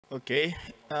Okay.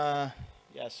 Yeah,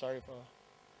 sorry for.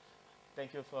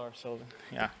 Thank you for so.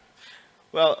 Yeah.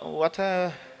 Well, what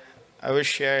I will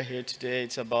share here today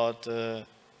it's about the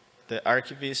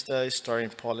Archivista storing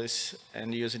policy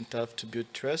and using TUF to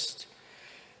build trust.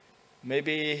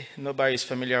 Maybe nobody is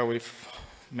familiar with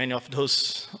many of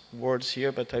those words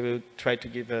here, but I will try to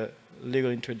give a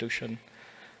legal introduction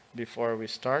before we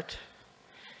start.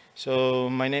 So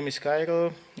my name is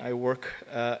Kairo. I work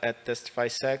at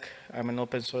TestifySec. I'm an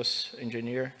open source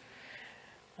engineer.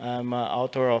 I'm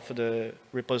author of the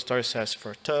repository SAS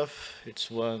for TUF. It's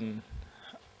one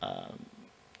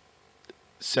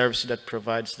service that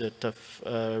provides the TUF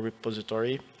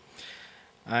repository.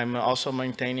 I'm also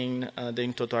maintaining the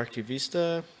in-toto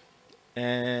Archivista,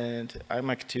 and I'm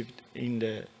active in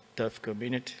the TUF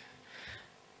community.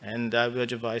 And I will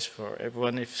advise for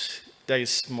everyone if there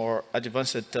is more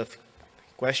advanced TUF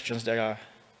questions, there are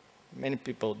many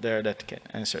people there that can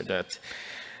answer that.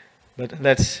 But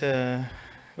let's,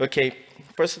 okay,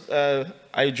 first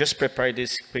I just prepared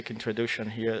this quick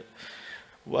introduction here.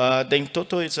 The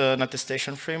in-toto is an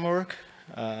attestation framework,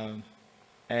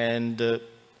 and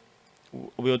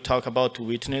we'll talk about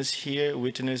witness here.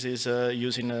 Witness is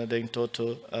using the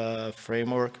in-toto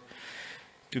framework.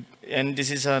 And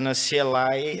this is a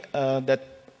CLI that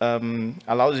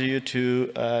allows you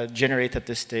to generate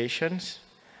attestations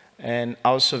and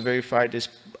also verify this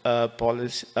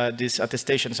these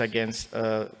attestations against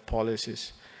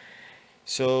policies.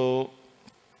 So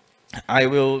I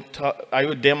will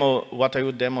demo what I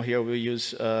will demo here. We'll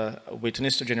use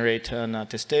witness to generate an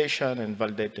attestation and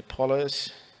validate the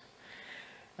policy.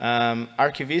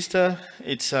 Archivista,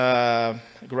 it's a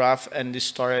graph and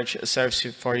storage service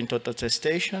for in-toto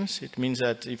attestations. It means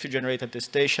that if you generate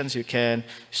attestations, you can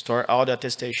store all the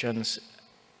attestations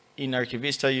in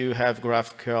Archivista. You have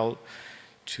GraphQL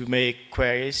to make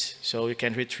queries, so you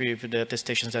can retrieve the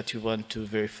attestations that you want to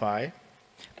verify.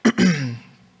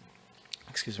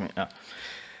 Excuse me.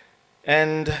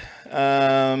 And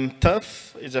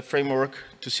TUF is a framework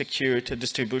to secure the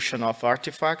distribution of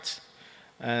artifacts.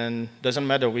 And doesn't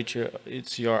matter which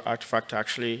it's your artifact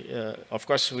actually. Of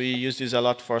course, we use this a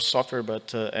lot for software,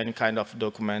 but any kind of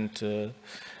document,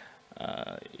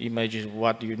 images,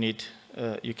 what you need,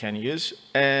 you can use.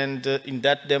 And in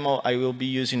that demo, I will be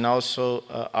using also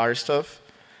our stuff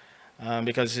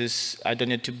because I don't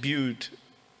need to build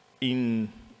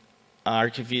in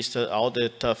Archivista all the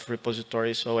TUF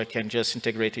repositories, so I can just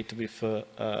integrate it with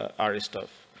our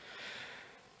stuff.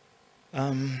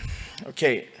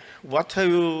 Okay. What I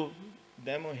will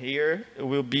demo here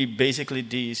will be basically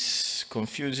this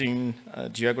confusing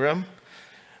diagram.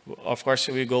 Of course,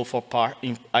 we go for part.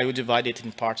 I will divide it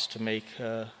in parts to make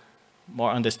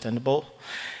more understandable.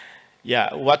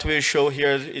 Yeah, what we'll show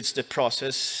here is the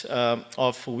process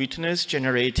of witness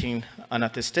generating an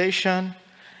attestation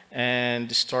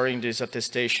and storing this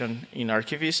attestation in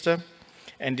Archivista.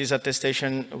 And this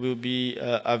attestation will be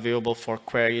available for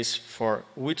queries for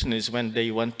witness when they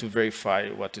want to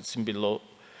verify what is below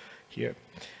here.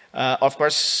 Of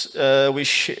course, I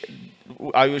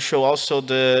will show also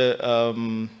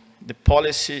the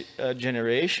policy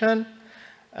generation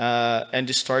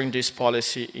and storing this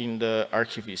policy in the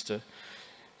Archivista.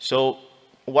 So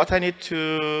what I need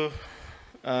to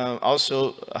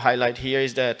also highlight here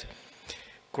is that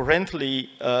currently,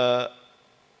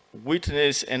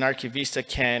 witness and Archivista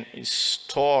can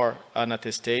store an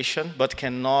attestation, but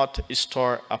cannot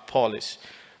store a policy.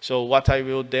 So what I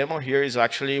will demo here is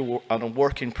actually a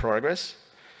work in progress.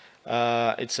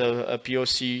 It's a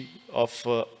POC of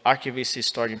Archivista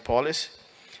storing policy.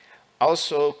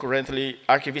 Also, currently,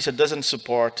 Archivista doesn't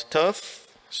support TUF.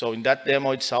 So in that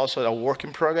demo, it's also a work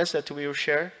in progress that we will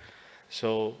share.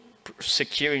 So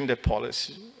securing the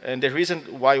policy. And the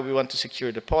reason why we want to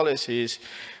secure the policy is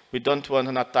we don't want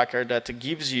an attacker that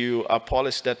gives you a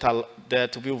policy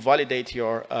that will validate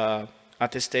your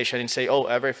attestation and say, oh,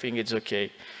 everything is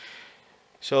okay.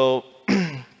 So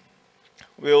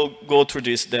we'll go through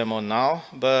this demo now,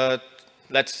 but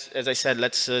as I said,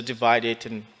 let's divide it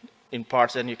in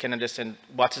parts and you can understand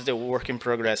what is the work in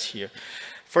progress here.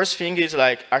 First thing is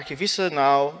like Archivista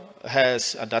now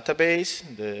has a database,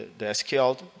 the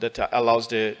SQL, that allows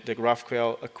the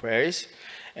GraphQL queries.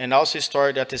 And also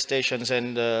store the attestations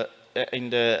in the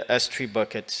S3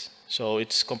 buckets. So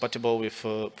it's compatible with,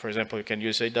 for example, you can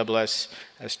use AWS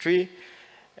S3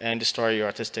 and store your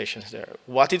attestations there.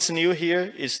 What is new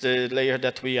here is the layer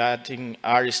that we add in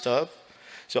our stuff.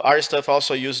 So our stuff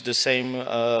also uses the same,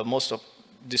 most of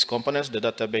these components, the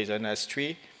database and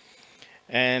S3.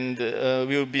 And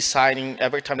we will be signing,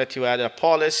 every time that you add a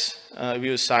policy, we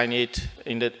will sign it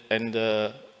and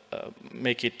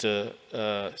make it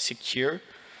secure.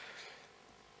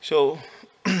 So,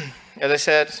 as I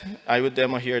said, I would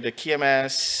demo here the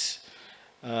KMS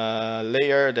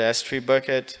layer, the S3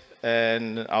 bucket,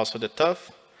 and also the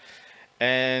TUF.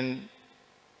 And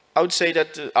I would say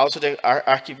that also the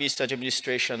Archivista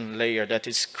administration layer that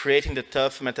is creating the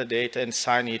TUF metadata and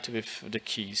signing it with the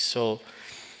keys. So,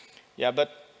 yeah, but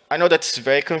I know that's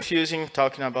very confusing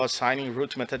talking about signing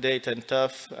root metadata and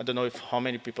TUF. I don't know if how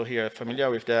many people here are familiar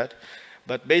with that.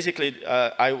 But basically,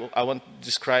 I want to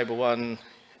describe one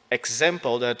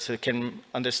example that can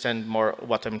understand more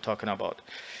what I'm talking about.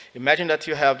 Imagine that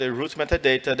you have the root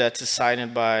metadata that's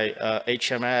signed by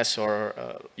HMS or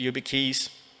YubiKeys.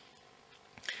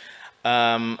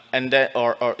 And then,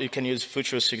 or you can use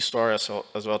Futuristic Store as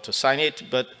well to sign it,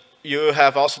 but you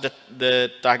have also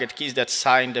the target keys that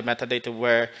sign the metadata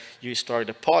where you store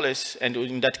the policy, and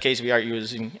in that case we are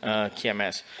using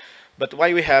KMS. But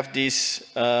why we have this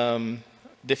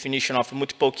definition of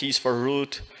multiple keys for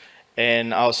root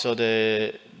and also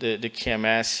the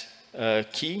KMS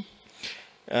key?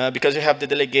 Because you have the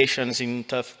delegations in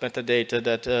TUF metadata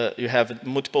that you have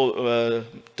multiple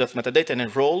TUF metadata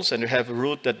and roles, and you have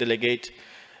root that delegate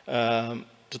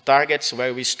to targets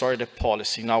where we store the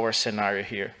policy in our scenario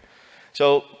here.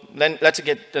 So then let's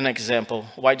get an example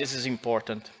why this is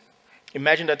important.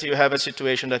 Imagine that you have a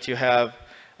situation that you have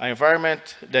an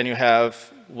environment, then you have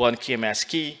one KMS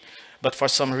key, but for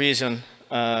some reason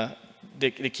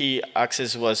the key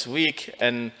access was weak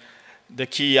and the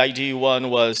key ID one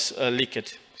was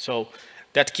leaked. So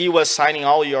that key was signing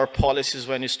all your policies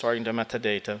when you're storing the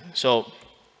metadata. So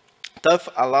TUF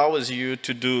allows you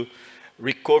to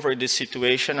recover this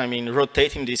situation, I mean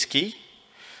rotating this key.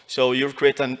 So you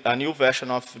create a new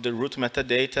version of the root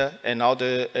metadata and all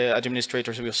the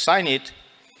administrators will sign it.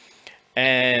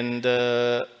 And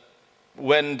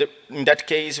in that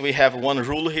case, we have one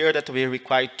rule here that we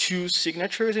require 2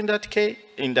 signatures in that case,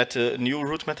 in that new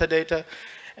root metadata.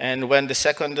 And when the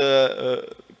second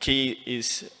key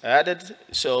is added,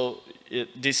 so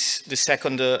the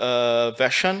second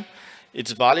version,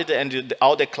 it's valid, and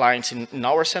all the clients in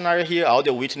our scenario here, all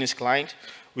the witness client,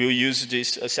 will use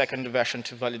this second version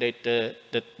to validate the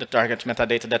target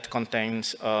metadata that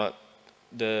contains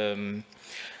the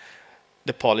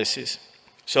policies.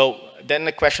 So then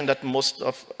the question that most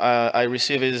of I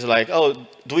receive is like, oh,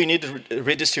 do we need to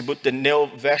redistribute the new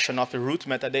version of the root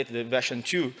metadata, the version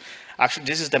 2? Actually,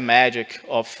 this is the magic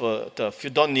of TUF.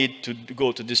 You don't need to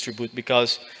go to distribute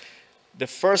because the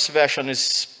first version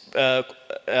is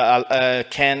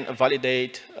can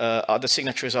validate the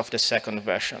signatures of the second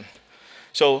version.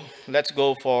 So let's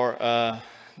go for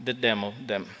the demo.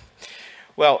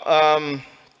 Well,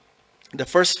 the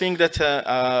first thing that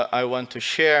I want to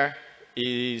share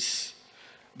is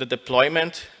the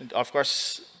deployment. Of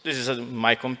course, this is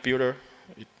my computer,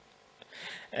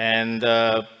 and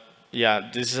yeah,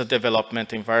 this is a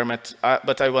development environment,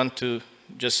 but I want to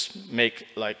just make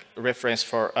like reference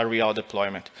for a real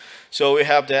deployment. So we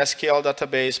have the SQL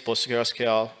database,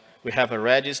 PostgreSQL. We have a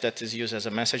Redis that is used as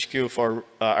a message queue for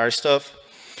our stuff.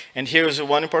 And here is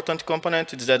one important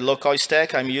component. It's that local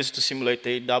stack I'm used to simulate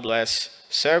the AWS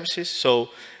services. So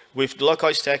with the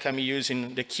local stack, I'm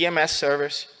using the KMS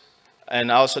servers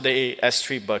and also the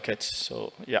S3 buckets.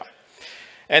 So yeah.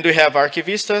 And we have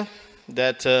Archivista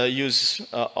that use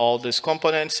all these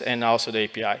components and also the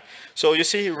API. So you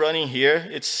see running here,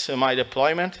 it's my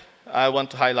deployment. I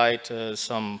want to highlight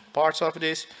some parts of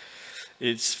this.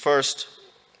 It's first,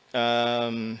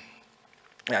 yeah,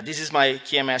 this is my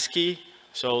KMS key.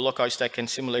 So local stack can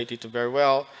simulate it very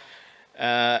well.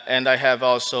 And I have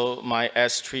also my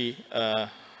S3,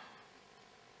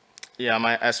 yeah,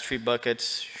 my S3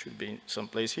 buckets should be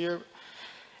someplace here.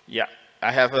 Yeah,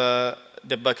 I have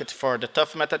the bucket for the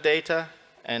TUF metadata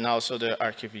and also the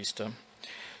Archivista.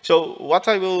 So what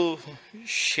I will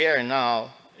share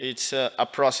now, it's a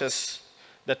process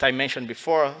that I mentioned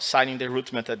before, signing the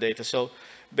root metadata. So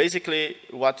basically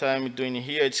what I'm doing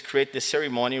here is create the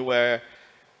ceremony where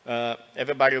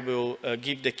everybody will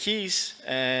give the keys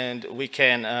and we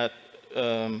can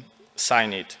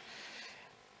sign it.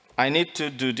 I need to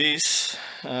do this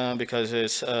because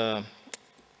it's,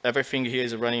 everything here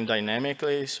is running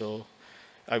dynamically, so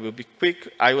I will be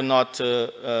quick. I will not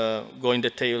go in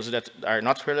details that are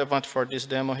not relevant for this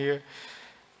demo here,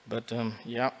 but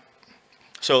yeah.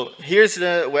 So here's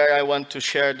where I want to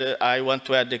share I want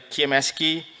to add the KMS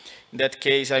key. In that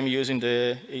case, I'm using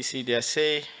the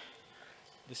ACDSA.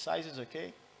 The size is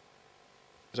okay?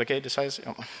 Is okay, the size?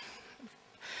 Oh.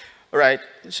 All right,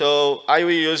 so I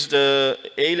will use the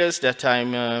alias that I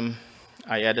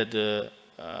added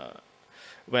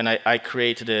when I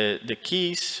create the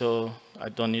keys, so I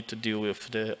don't need to deal with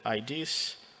the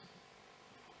IDs.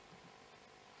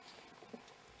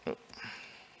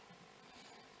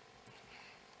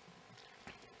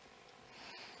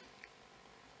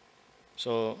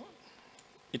 So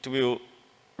it will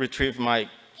retrieve my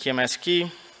KMS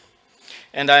key,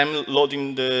 and I'm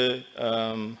loading the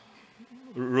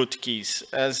root keys.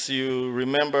 As you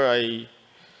remember,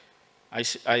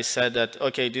 I said that,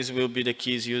 okay, this will be the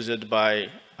keys used by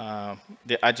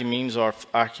the admins of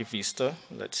Archivista,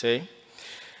 let's say.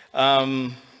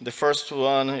 The first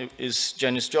one is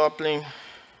Janis Joplin.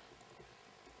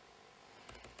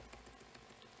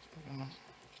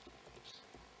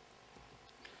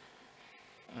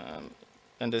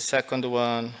 And the second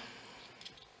one.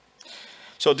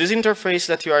 So this interface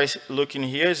that you are looking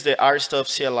here is the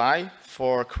RStuff CLI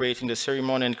for creating the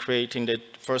ceremony and creating the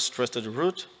first trusted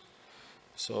root.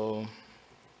 So,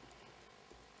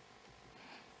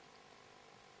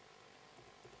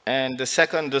 and the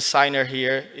second designer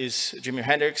here is Jimi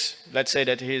Hendrix. Let's say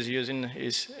that he is using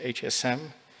his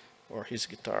HSM or his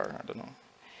guitar, I don't know.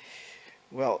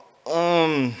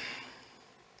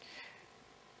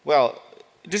 Well,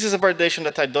 this is a validation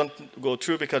that I don't go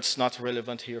through because it's not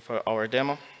relevant here for our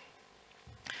demo.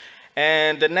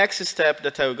 And the next step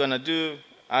that I'm gonna do,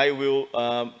 I will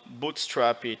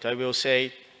bootstrap it. I will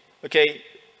say, okay,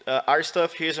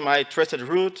 RStuff, here's my trusted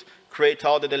root, create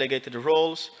all the delegated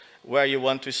roles where you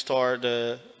want to store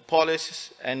the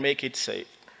policies and make it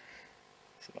safe.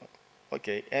 So,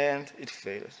 okay, and it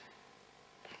failed.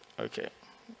 Okay.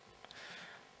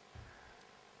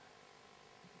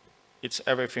 It's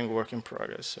everything work in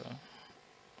progress, so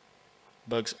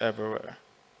bugs everywhere.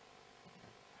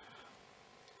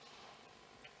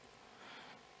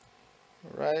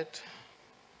 Right.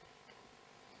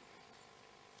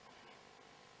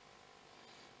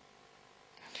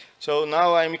 So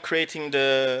now I'm creating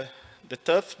the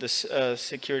TUF, the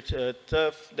security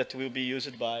TUF that will be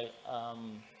used by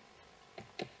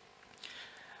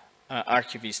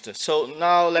Archivista. So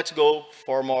now let's go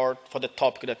for the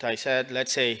topic that I said.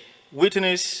 Let's say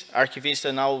witness,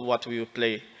 Archivista. Now what we will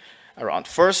play around.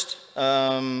 First,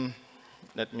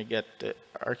 let me get the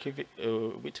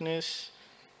witness.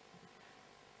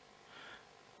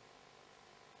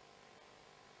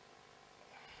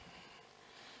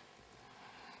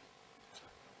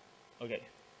 Okay.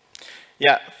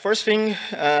 Yeah, first thing,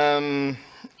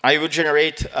 I will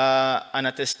generate an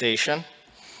attestation.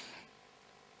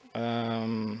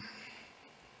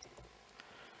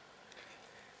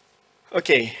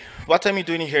 Okay, what am I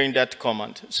doing here in that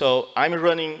command? So I'm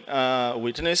running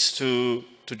witness to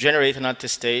generate an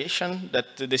attestation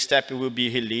that the step will be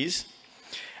released.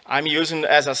 I'm using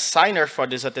as a signer for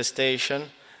this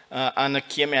attestation an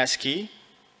KMS key.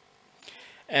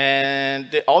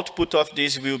 And the output of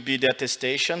this will be the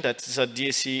attestation, that is a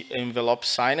DSC envelope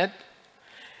signed.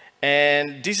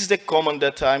 And this is the command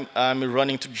that I'm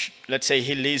running to, let's say,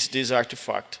 release this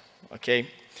artifact, okay?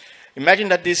 Imagine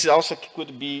that this also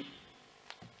could be,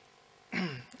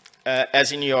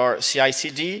 as in your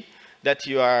CI/CD, that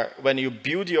you are, when you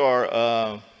build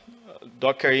your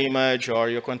Docker image or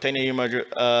your container image,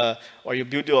 or you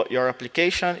build your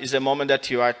application, is the moment that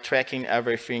you are tracking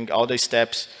everything, all the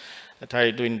steps that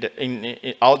are doing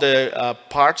in all the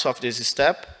parts of this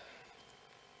step.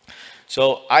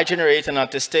 So I generate an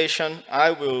attestation. I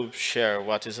will share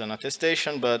what is an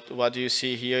attestation, but what you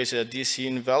see here is a DC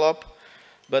envelope.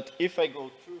 But if I go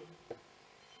through,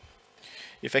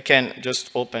 if I can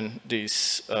just open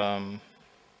this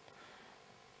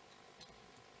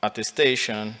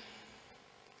attestation,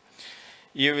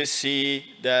 you will see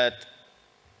that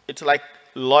it's like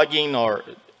logging or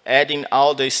adding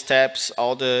all the steps,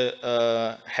 all the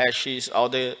hashes, all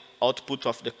the output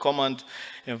of the command,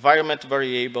 environment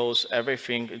variables,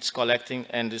 everything it's collecting,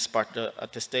 and this part of the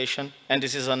attestation. And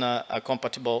this is a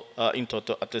compatible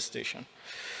in-toto attestation.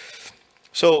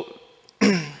 So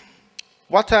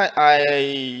what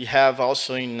I have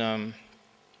also in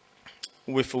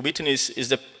with witness is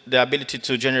the ability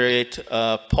to generate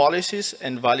policies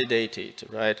and validate it,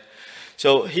 right?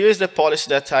 So here's the policy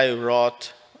that I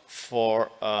wrote for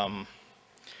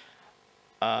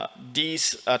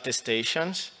these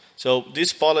attestations. So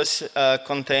this policy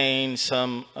contains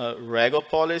some Rego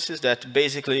policies that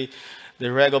basically the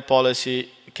Rego policy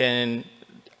can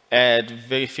add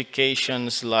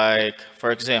verifications like,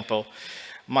 for example,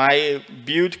 my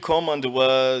build command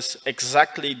was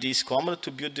exactly this command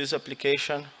to build this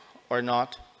application or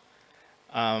not.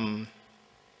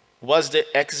 Was the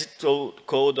exit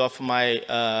code of my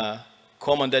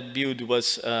command that build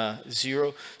was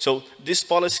 0. So this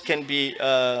policy can be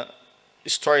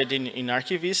stored in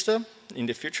Archivista in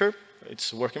the future.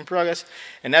 It's work in progress.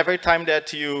 And every time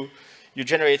that you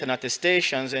generate an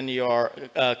attestations and your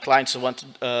clients want to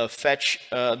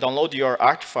download your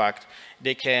artifact,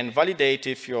 they can validate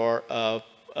if your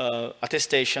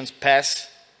attestations pass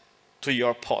to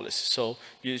your policy. So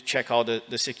you check out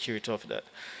the security of that.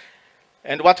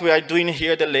 And what we are doing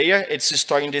here, the layer, it's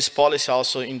storing this policy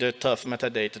also in the TUF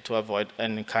metadata to avoid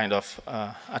any kind of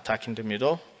attack in the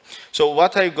middle. So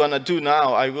what I'm going to do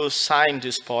now, I will sign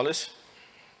this policy.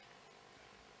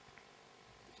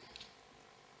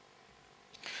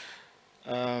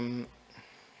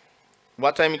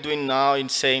 What I'm doing now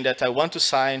is saying that I want to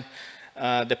sign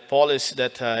the policy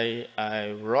that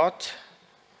I wrote.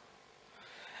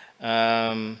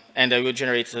 And I will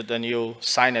generate the new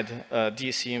signed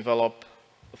DSC envelope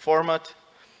format.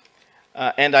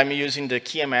 And I'm using the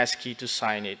KMS key to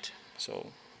sign it. So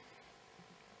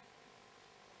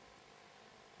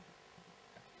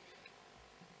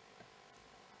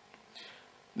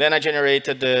then I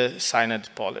generated the signed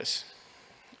policy.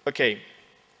 Okay,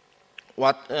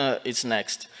 what is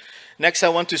next? Next, I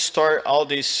want to store all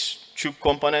these two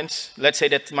components. Let's say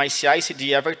that my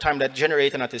CI/CD, every time that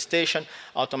generates an attestation,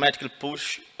 automatically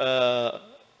push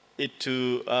it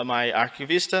to my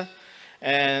Archivista.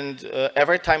 And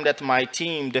every time that my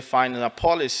team defines a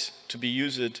policy to be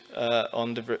used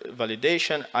on the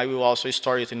validation, I will also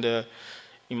store it in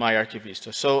my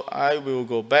Archivista. So I will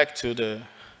go back to the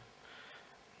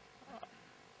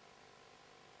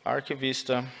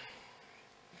Archivista,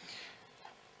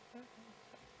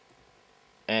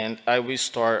 and I will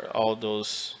store all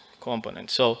those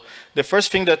components. So the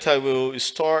first thing that I will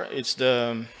store is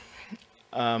the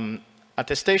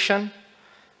attestation,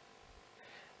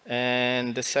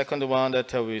 and the second one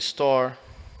that I will store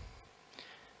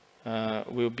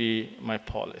will be my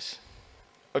policy.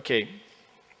 Okay.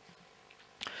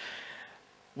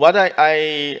 What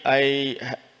I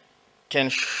can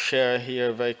share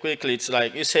here very quickly, it's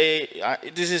like you say,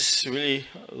 this is really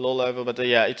low level, but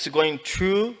yeah, it's going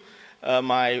through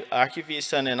my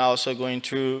Archivista and also going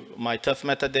through my TUF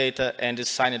metadata and is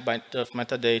signed by TUF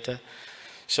metadata.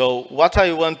 So what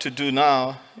I want to do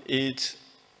now is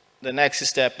the next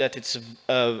step, that it's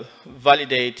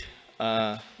validate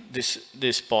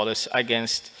this policy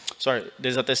against,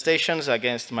 these attestations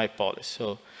against my policy.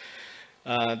 So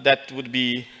that would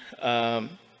be,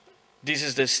 this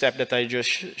is the step that I just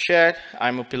shared.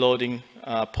 I'm uploading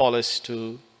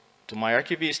policy to my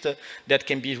Archivista that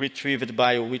can be retrieved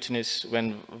by a witness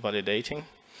when validating.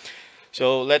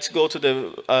 So let's go to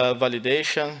the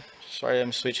validation. Sorry,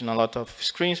 I'm switching a lot of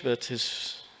screens, but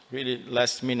it's really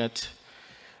last minute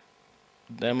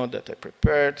demo that I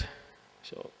prepared.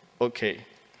 So, okay.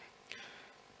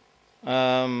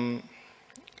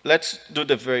 Let's do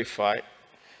the verify.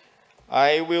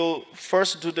 I will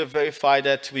first do the verify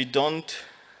that we don't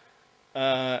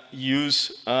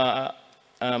use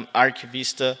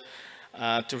Archivista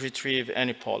to retrieve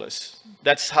any policy.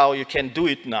 That's how you can do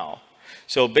it now.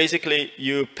 So basically,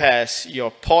 you pass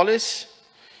your policy,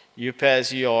 you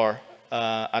pass your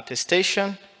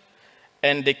attestation,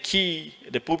 and the key,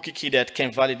 the public key that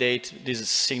can validate these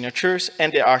signatures,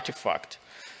 and the artifact.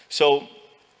 So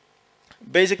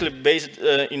basically, based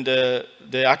in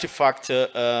the artifact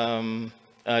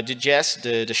digest,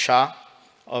 the SHA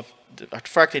of the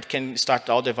artifact, it can start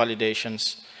all the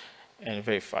validations and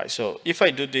verify. So if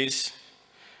I do this,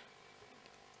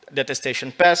 the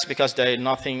attestation passed because there is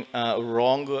nothing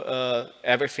wrong.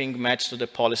 Everything matched to the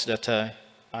policy that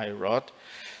I wrote.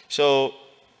 So,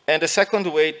 and the second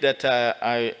way that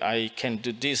I can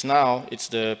do this now, it's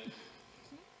the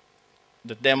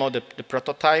demo, the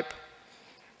prototype.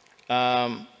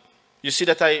 You see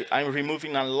that I'm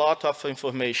removing a lot of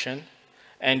information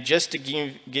and just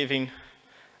giving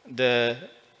the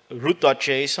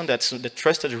root.json, that's the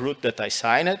trusted root that I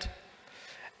signed,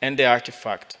 and the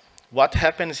artifact. What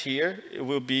happens here, it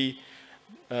will be,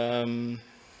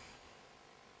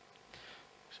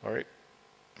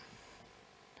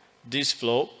 this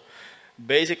flow.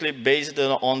 Basically, based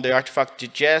on the artifact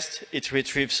digest, it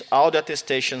retrieves all the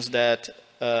attestations that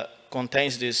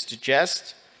contains this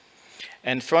digest.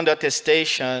 And from the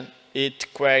attestation,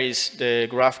 it queries the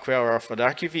graph query of the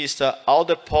Archivista, all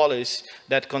the policies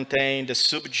that contain the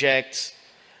subjects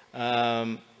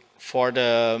for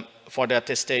the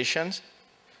attestations.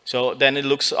 So then it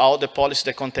looks all the policies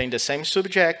that contain the same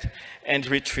subject and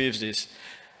retrieves this.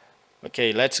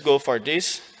 Okay, let's go for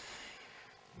this.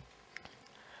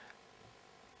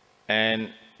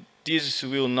 And this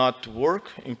will not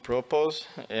work in Propose.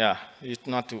 Yeah, it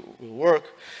not will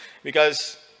work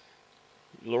because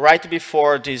right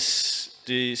before this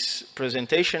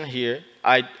presentation here,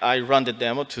 I run the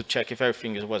demo to check if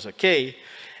everything was okay,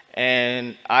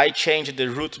 and I changed the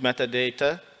root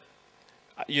metadata.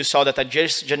 You saw that I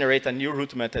just generate a new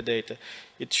root metadata.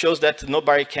 It shows that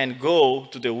nobody can go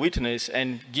to the witness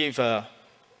and give a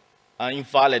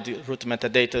invalid root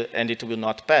metadata and it will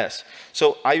not pass.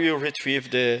 So I will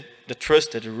retrieve the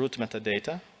trusted root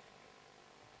metadata.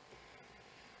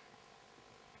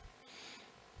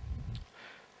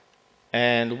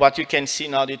 And what you can see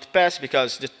now, it passed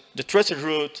because the trusted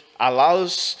root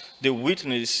allows the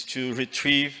witness to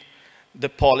retrieve the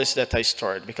policy that I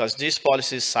stored, because this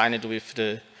policy is signed with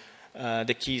the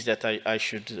keys that I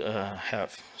should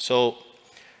have. So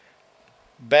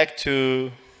back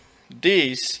to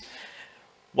this,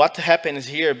 what happens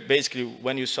here, basically,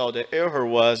 when you saw the error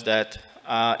was that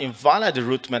invalid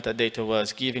root metadata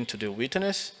was given to the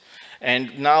witness.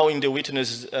 And now in the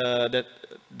witness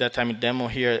that I'm in demo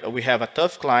here, we have a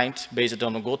TUF client based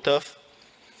on GoTUF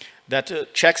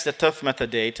that checks the TUF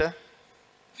metadata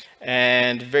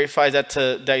and verifies that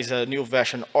there is a new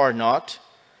version or not,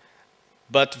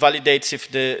 but validates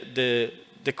if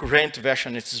the current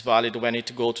version is valid when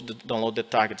it goes to download the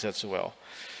targets as well.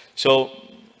 So,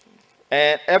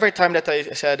 and every time that I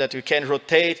said that we can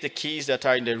rotate the keys that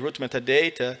are in the root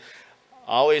metadata,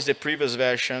 always the previous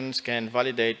versions can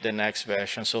validate the next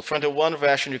version. So from the one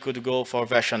version, you could go for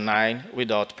version 9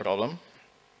 without problem.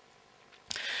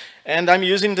 And I'm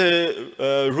using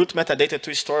the root metadata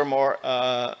to store more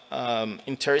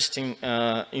interesting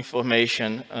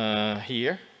information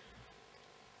here.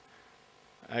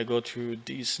 I go through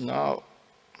this now.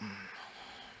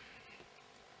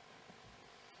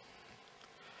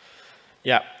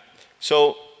 Yeah,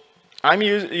 so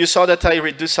you saw that I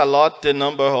reduced a lot the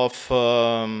number of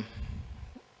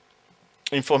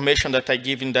information that I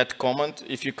give in that command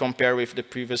if you compare with the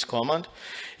previous command.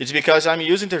 It's because I'm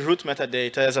using the root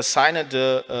metadata as assigned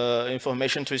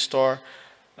information to store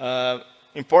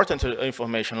important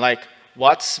information, like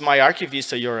what's my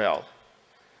Archivista URL.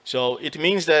 So it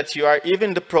means that you are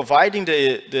even providing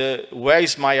the where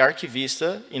is my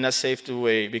Archivista in a safe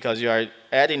way, because you are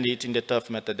adding it in the TUF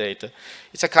metadata.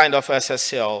 It's a kind of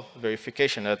SSL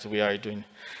verification that we are doing.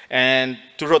 And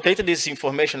to rotate this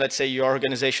information, let's say your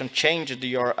organization changed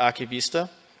your Archivista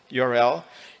URL,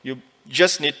 you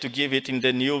just need to give it in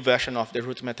the new version of the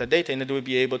root metadata, and it will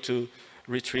be able to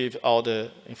retrieve all the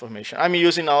information. I'm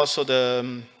using also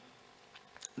the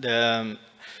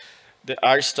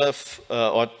R stuff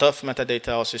or TUF metadata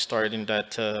also stored in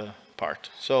that part.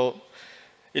 So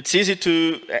it's easy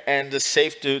to and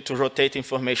safe to rotate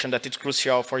information that is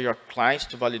crucial for your client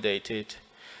to validate it.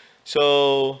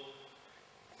 So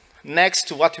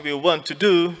next, what we want to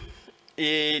do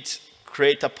is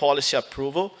create a policy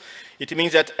approval. It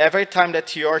means that every time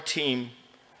that your team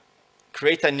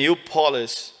create a new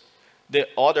policy, the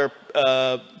other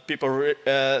people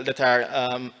that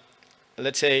are,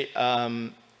 let's say,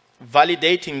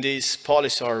 validating this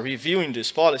policy or reviewing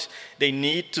this policy, they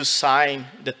need to sign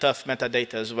the TUF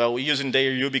metadata as well, using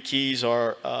their YubiKeys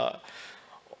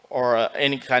or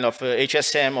any kind of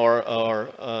HSM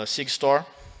or SIG-Store.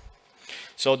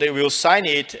 So they will sign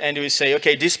it and we say,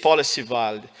 okay, this policy is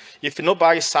valid. If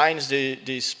nobody signs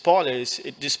this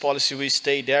policy will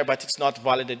stay there, but it's not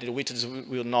validated. The witness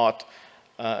will not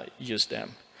use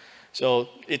them. So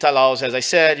it allows, as I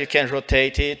said, you can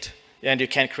rotate it, and you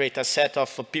can create a set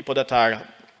of people that are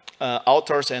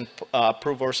authors and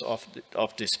approvers of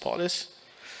this policy.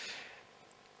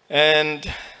 And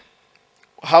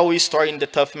how we store in the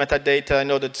TUF metadata, I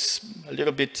know that's a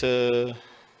little bit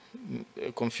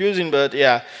confusing, but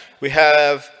yeah, we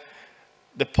have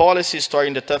the policy stored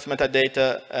in the TUF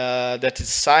metadata that is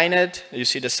signed. You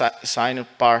see the signed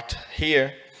part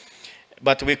here.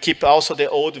 But we keep also the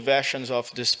old versions of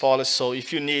this policy. So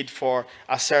if you need for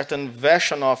a certain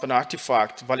version of an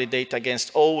artifact validate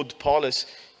against old policy,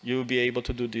 you'll be able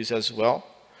to do this as well.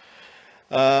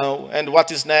 And what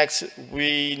is next?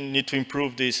 We need to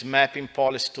improve this mapping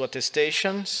policy to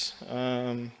attestations.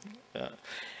 And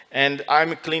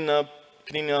I'm cleaning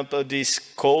up this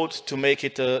code to make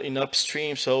it in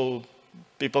upstream so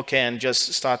people can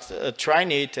just start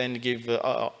trying it and give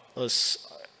us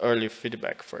early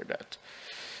feedback for that.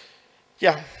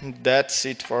 Yeah, that's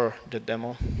it for the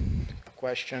demo.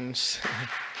 Questions?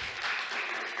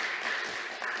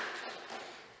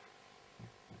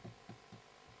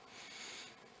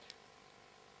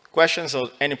 Questions or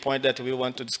any point that we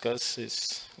want to discuss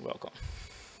is welcome.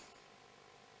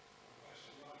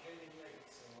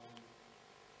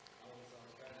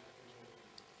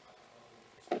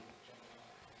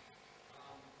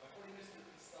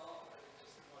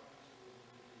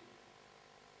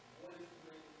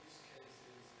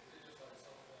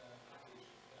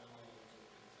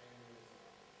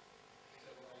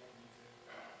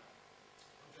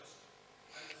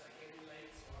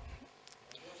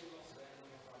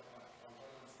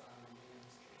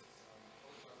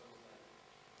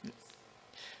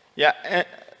 Yeah,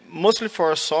 mostly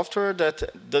for software that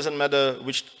doesn't matter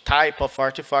which type of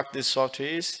artifact this software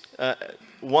is.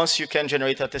 Once you can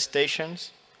generate attestations,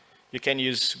 you can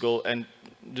go and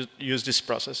use this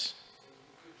process.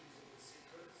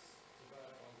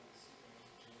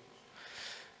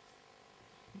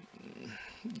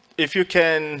 If you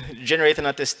can generate an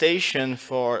attestation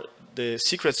for the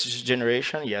secrets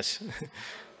generation, yes.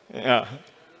 Yeah.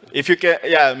 If you can,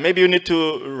 yeah, maybe you need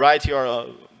to write your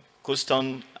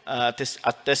custom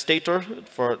attestator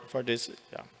for this.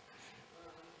 Yeah.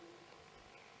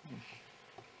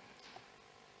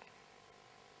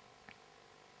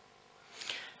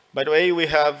 By the way, we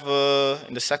have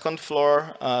in the second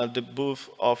floor the booth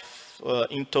of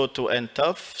in-toto and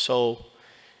TUF. So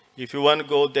if you want to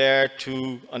go there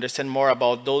to understand more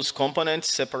about those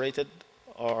components separated,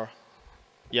 or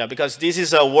yeah, because this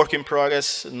is a work in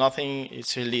progress, nothing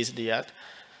is released yet.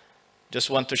 Just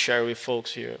want to share with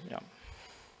folks here. Yeah.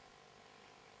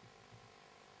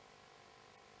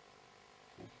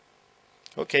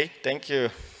 Okay, thank you.